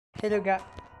Hello guys.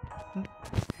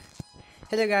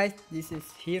 Hello guys, this is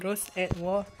Heroes at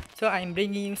War. So I'm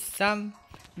bringing you some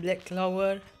Black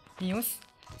Clover news.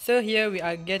 So here we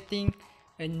are getting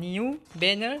a new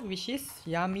banner which is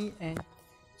Yami and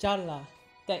Charla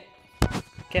tag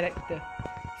character.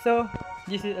 So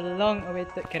this is a long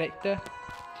awaited character.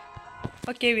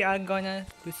 Okay, we are gonna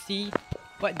to see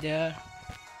what the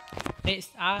rates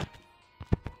are.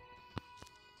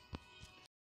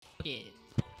 Okay,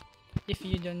 if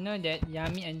you don't know that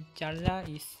Yami and Charla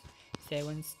is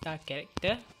 7-star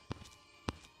character.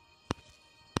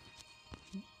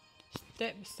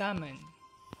 Step Summon.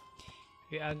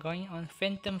 We are going on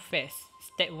Phantom Fest.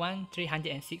 Step 1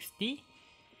 360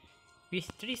 with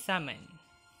 3 summon.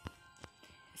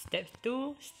 Step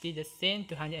 2 still the same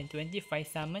 225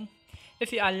 summon.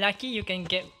 If you are lucky you can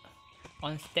get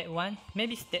on step 1,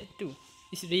 maybe step 2.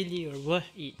 It's really worth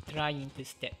it trying to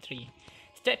step 3.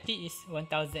 Step 3 is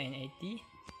 1080.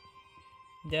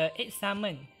 The 8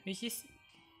 summon which is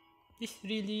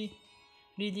really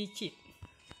cheap.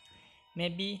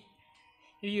 Maybe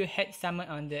if you had summon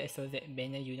on the SOZ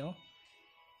banner, you know.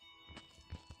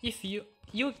 If you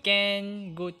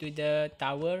can go to the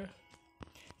tower,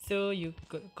 so you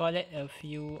could collect a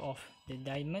few of the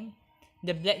diamond,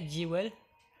 the black jewel.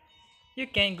 You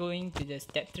can go into the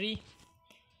step 3,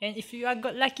 and if you are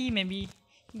got lucky, maybe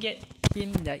get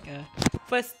him like a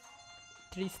first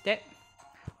 3 step.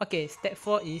 Okay, step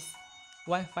 4 is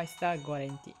 1 5-star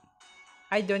guaranteed.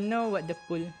 I don't know what the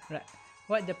pull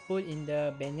in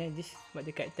the banner, what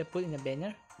the character pull in the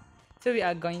banner. So we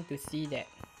are going to see that.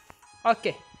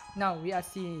 Okay, now we are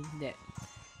seeing that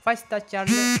 5-star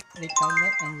Charla,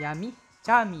 Reincarnate and Yami,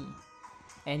 Charmy,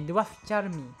 and Dwarf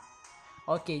Charmy.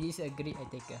 Okay, this is a great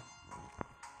attacker.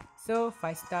 So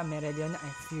 5-star Meridiana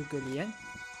and Fugolian,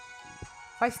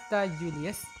 5-star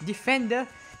Julius, Defender.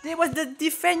 There was the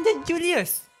Defender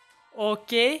Julius.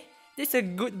 Okay, this is a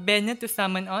good banner to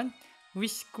summon on.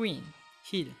 Wish Queen,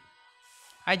 heal.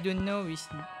 I don't know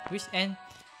which end.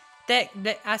 Tag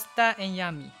Black Asta and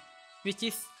Yami, which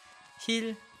is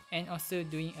heal and also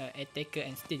doing a attacker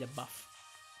and still a buff.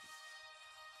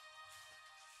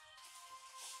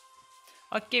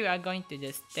 Okay, we are going to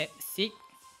the step 6.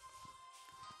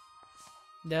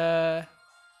 The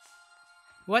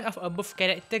one of above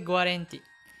character guaranteed.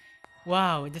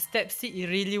 Wow, the step 6 is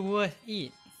really worth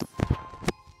it.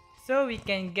 So we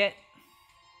can get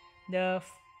the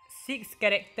 6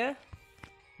 character.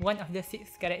 One of the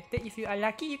 6 character. If you are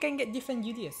lucky, you can get different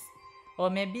Julius, or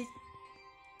maybe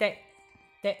tag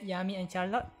Yami and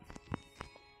Charlotte.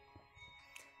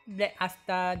 Black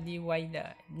Asta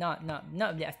Divider. Not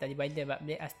Black Asta Divider, but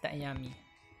Black Asta and Yami.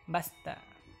 Basta.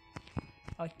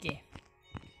 Okay.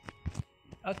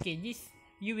 Okay, this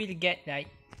you will get like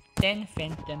 10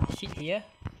 phantom sheet here.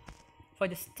 For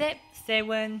the step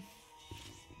 7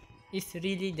 is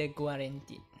really the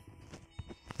guaranteed.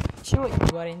 Sure,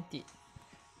 it's guaranteed.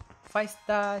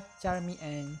 5-star Charmy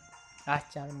and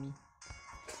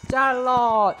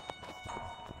Charlotte.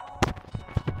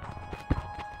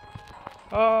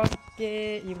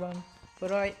 Okay, Ivan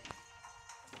Freud.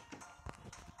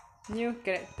 New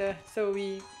character. So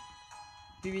we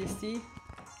will see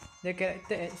the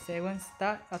character at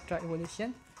 7-star Ultra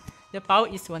Evolution. The power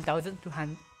is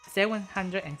 745.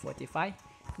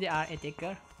 They are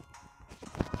attacker.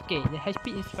 Okay, the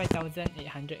HP is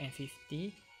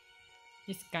 5850.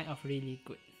 It's kind of really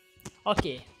good.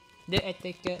 Okay, the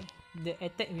attack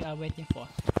we are waiting for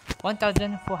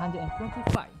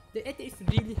 1425. The attack is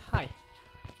really high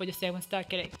for the 7-star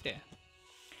character.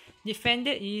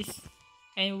 Defender is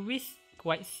and Whisk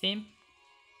quite same,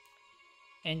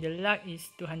 and the luck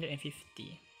is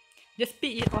 250. The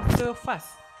speed is also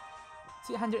fast,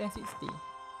 660.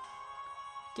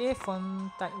 Okay,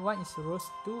 from type 1 is Rose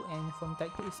 2 and from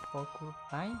type 2 is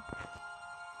Porcupine.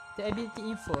 The ability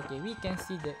info, okay, we can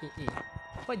see the AA.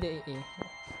 What the AA?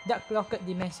 Dark Clocked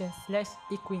Dimension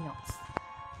 / Equinox.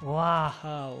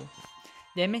 Wow!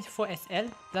 Damage 4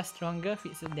 SL plus stronger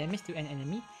fixed damage to an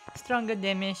enemy. Stronger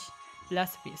damage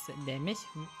plus fixed damage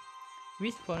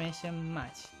with formation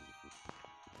match.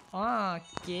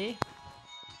 Okay.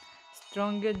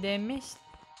 Stronger damage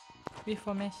with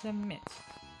formation match.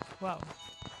 Wow.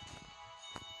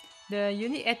 The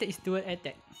unique attack is dual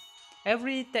attack.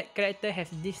 Every tag character has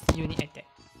this unique attack,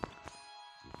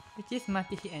 which is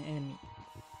multi-hit an enemy.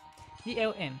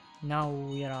 The LM. Now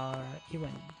we are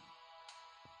even.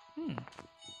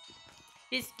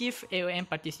 It gives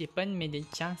AOM participant the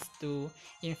chance to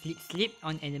inflict sleep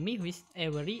on enemy with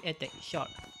every attack shot.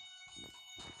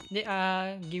 They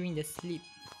are giving the sleep.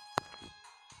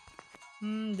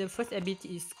 The first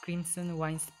ability is Crimson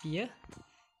Wine Spear.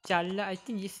 Charla, I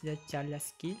think this is the Charla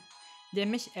skill.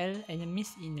 Damage all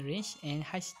enemies in range and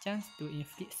has chance to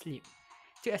inflict sleep.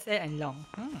 2 SL and long.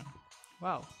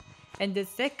 Wow. And the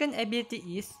second ability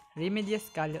is Remedial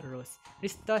Scarlet Rose.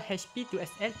 Restore HP to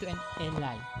SL to an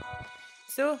ally.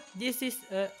 So this is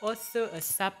also a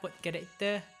support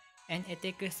character and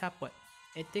attacker support.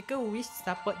 Attacker which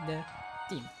support the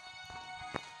team.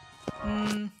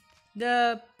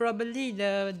 Probably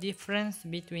the difference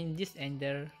between this and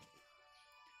the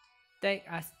Tag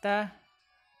Asta.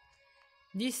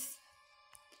 This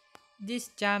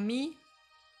Yami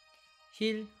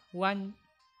heal one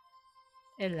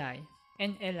ally,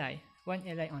 one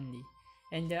ally only,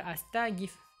 and the Asta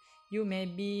give you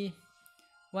maybe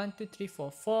 1 2 3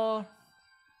 4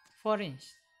 4 range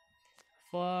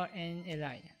for an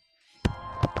ally.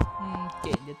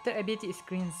 Okay, the third ability is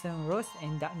Crimson Rose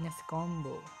and Darkness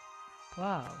combo.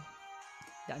 Wow,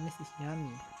 Darkness is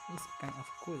Yami. It's kind of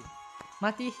cool.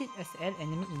 Multi-hit SL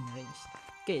enemy in range.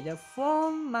 Okay, the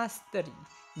form mastery.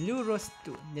 Blue Rose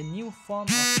 2, the new form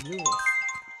of Blue Rose.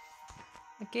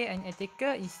 Okay, an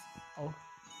attacker is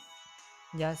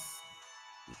just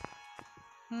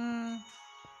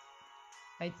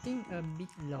I think a bit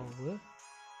lower,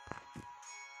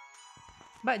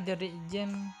 but the rate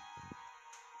gem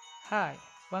high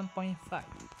 1.5.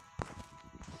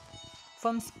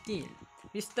 Form skill.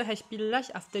 Restore HP large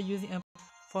after using a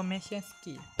formation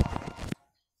skill.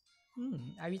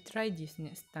 I will try this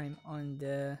next time on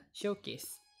the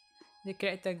showcase. The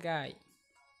character guide.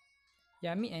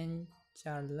 Yami and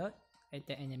Charlotte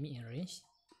attack enemy in range.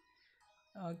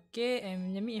 Okay,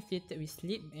 enemy inflicted with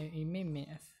sleep and it may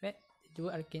affect the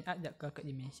dual arcane art that conquered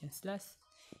dimensions last.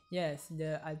 Yes,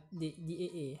 the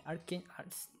AA arcane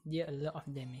arts deal a lot of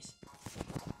damage.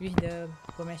 With the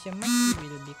formation mark, it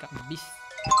will become beast.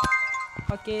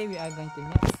 Okay, we are going to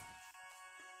next.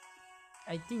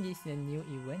 I think this is a new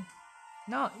event.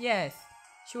 No, yes,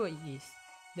 sure it is.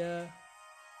 The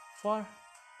 4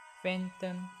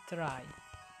 Phantom Try.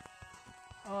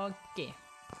 Okay.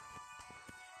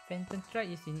 Phantom Try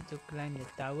is you need to climb the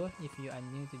tower if you are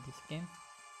new to this game.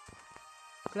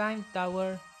 Climb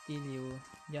tower till you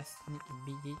just need to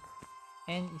beat it,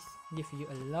 and it gives you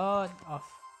a lot of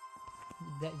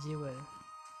black jewel.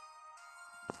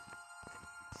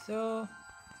 So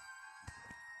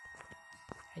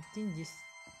I think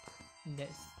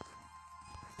that's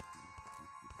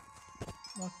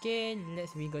okay.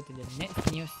 Let's we go to the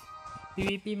next news.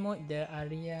 PvP mode, the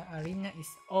arena is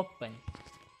open.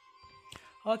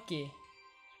 Okay,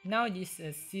 now this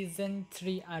is season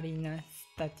 3 arena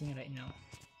starting right now.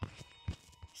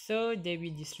 So they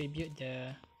will distribute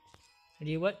the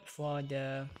reward for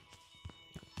the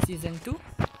season 2.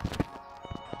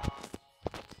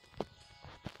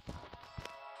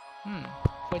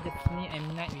 For the Sneak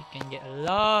and Night, we can get a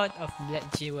lot of black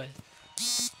jewel.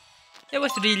 That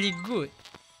was really good.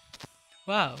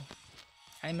 Wow,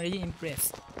 I'm really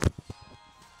impressed.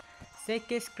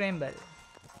 Second Scramble.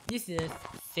 This is the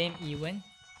same event.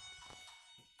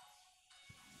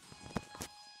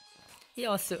 It's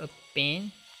also a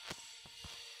pain.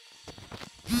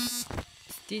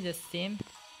 Still the same.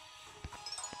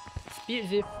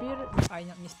 Spirit Zephyr, if I'm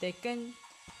not mistaken,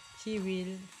 he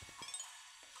will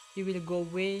go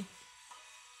away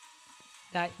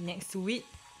like next week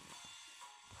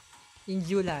in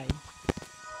July.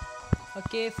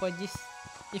 Okay, for this,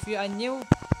 if you are new,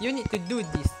 you need to do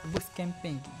this boost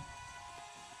campaign.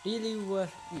 Really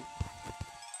worth it.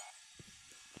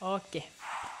 Okay,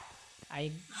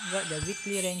 I got the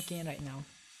weekly ranking right now.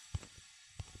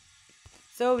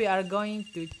 So we are going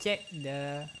to check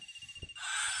the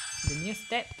new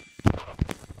step.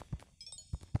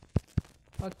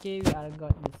 Okay, we are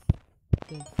got this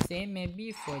the same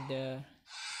maybe for the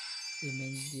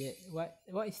immediate what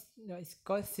is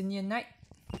called Senior Night.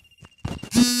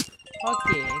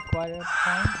 Okay, quarter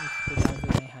point is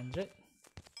 2900.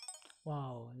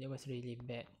 Wow, that was really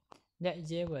bad. That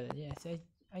jewel, yes,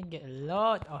 I get a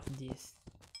lot of this.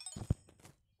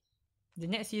 The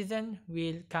next season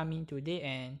will coming today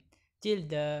and till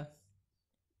the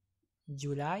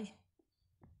July.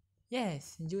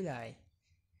 Yes, July.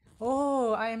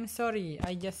 Oh, I am sorry.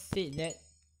 I just said that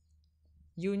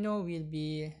will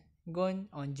be gone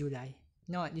on July.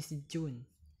 No, this is June.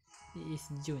 It is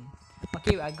June.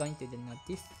 Okay, we are going to the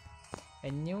notice. A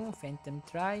new Phantom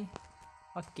Try.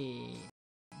 Okay,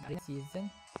 this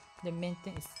season the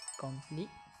maintain is complete.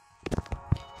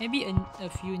 Maybe a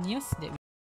few news that we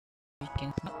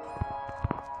can see.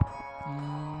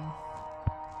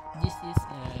 This is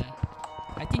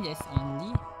I think that's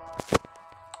only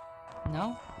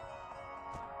now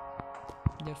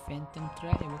the Phantom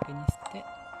Try awakening stat.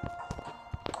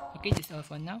 Okay, that's all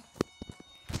for now.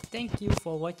 Thank you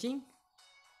for watching.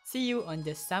 See you on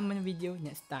the summon video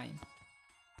next time.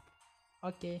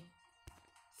 Okay,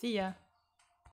 see ya.